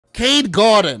Cade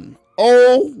Gordon.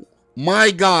 Oh my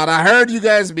God. I heard you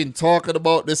guys been talking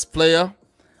about this player.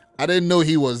 I didn't know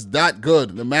he was that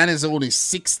good. The man is only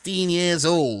 16 years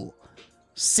old.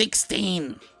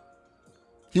 16.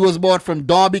 He was bought from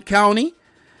Derby County.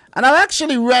 And I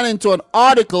actually ran into an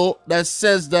article that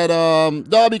says that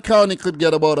Derby County could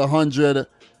get about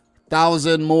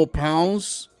 100,000 more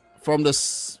pounds from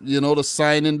the, you know, the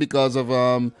signing because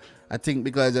of I think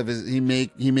because of his, he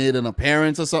made an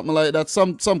appearance or something like that.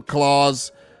 Some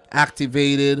clause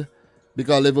activated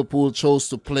because Liverpool chose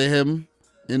to play him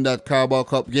in that Carabao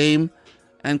Cup game.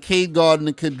 And Cade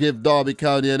Gordon could give Derby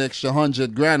County an extra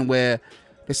 100 grand, where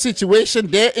the situation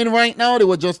they're in right now, they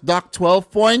were just docked 12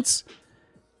 points.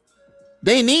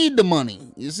 They need the money.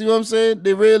 You see what I'm saying?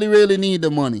 They really, really need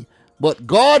the money. But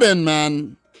Gordon,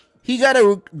 man, he got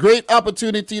a great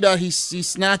opportunity that he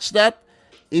snatched that.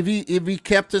 If he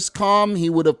kept his calm, he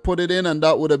would have put it in, and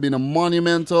that would have been a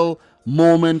monumental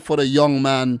moment for the young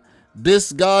man.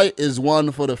 This guy is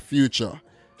one for the future.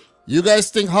 You guys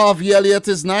think Harvey Elliott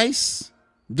is nice?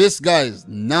 This guy is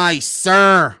nice,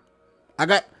 sir. I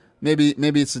got maybe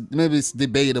it's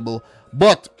debatable,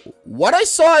 but what I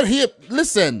saw here,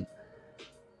 listen,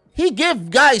 he gave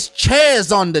guys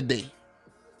chairs on the day.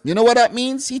 You know what that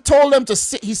means? He told them to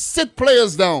sit. He sit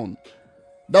players down.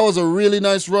 That was a really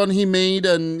nice run he made,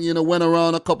 and you know, went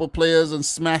around a couple players and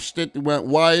smashed it. It went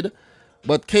wide.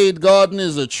 But Cade Gordon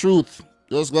is the truth.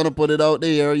 Just gonna put it out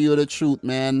there. You're the truth,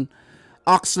 man.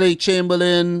 Oxlade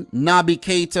Chamberlain, Naby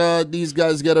Keita, these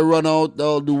guys get a run out.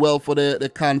 They'll do well for their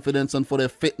confidence and for their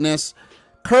fitness.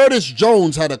 Curtis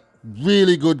Jones had a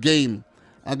really good game.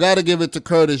 I gotta give it to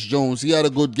Curtis Jones. He had a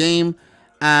good game,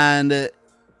 and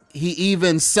he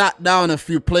even sat down a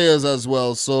few players as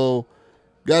well. So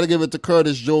gotta give it to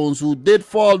Curtis Jones, who did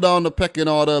fall down the pecking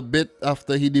order a bit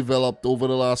after he developed over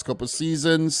the last couple of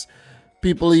seasons.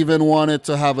 People even wanted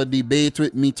to have a debate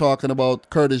with me talking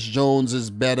about Curtis Jones is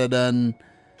better than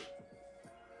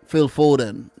Phil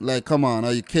Foden. Like, come on,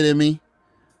 are you kidding me?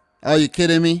 Are you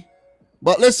kidding me?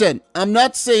 But listen, I'm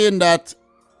not saying that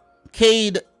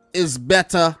Cade is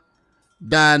better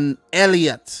than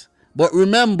Elliott. But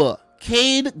remember,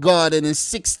 Cade Gordon is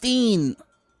 16.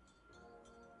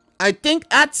 I think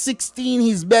at 16,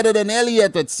 he's better than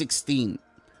Elliott at 16.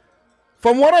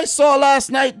 From what I saw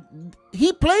last night,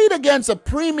 he played against a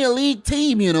Premier League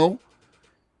team, you know.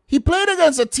 He played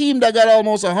against a team that got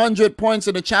almost 100 points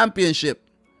in the championship.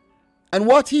 And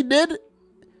what he did,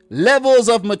 levels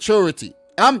of maturity.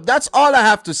 That's all I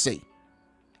have to say.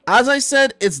 As I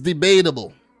said, it's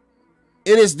debatable.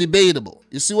 It is debatable.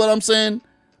 You see what I'm saying?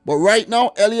 But right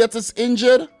now, Elliott is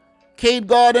injured. Cade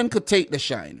Gordon could take the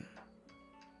shine.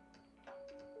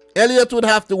 Elliott would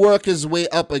have to work his way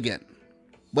up again.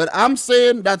 But I'm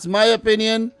saying, that's my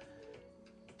opinion,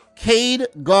 Cade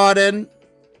Gordon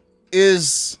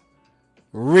is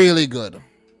really good.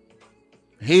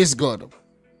 He's good.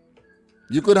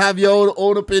 You could have your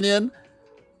own opinion.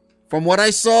 From what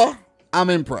I saw, I'm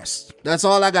impressed. That's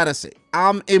all I gotta say.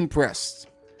 I'm impressed.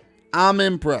 I'm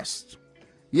impressed.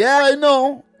 Yeah, I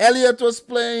know. Elliott was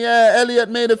playing. Yeah, Elliott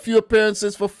made a few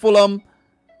appearances for Fulham.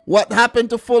 What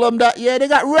happened to Fulham that year? They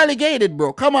got relegated,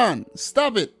 bro. Come on.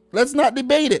 Stop it. Let's not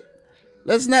debate it.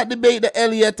 Let's not debate the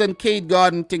Elliott and Cade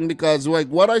Gordon thing, because like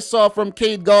what I saw from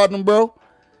Cade Gordon, bro.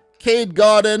 Cade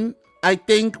Gordon, I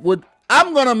think would...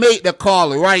 I'm going to make the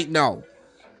call right now.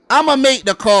 I'm going to make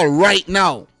the call right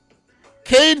now.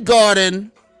 Cade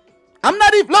Gordon... I'm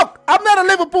not even... Look, I'm not a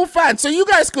Liverpool fan, so you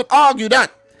guys could argue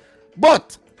that.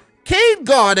 But Cade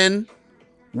Gordon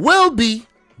will be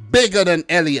bigger than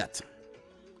Elliott.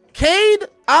 Cade,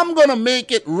 I'm going to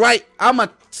make it right. I'm going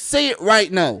to say it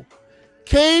right now.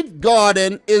 Cade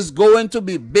Gordon is going to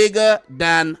be bigger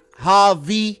than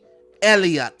Harvey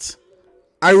Elliott.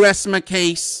 I rest my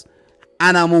case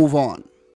and I move on.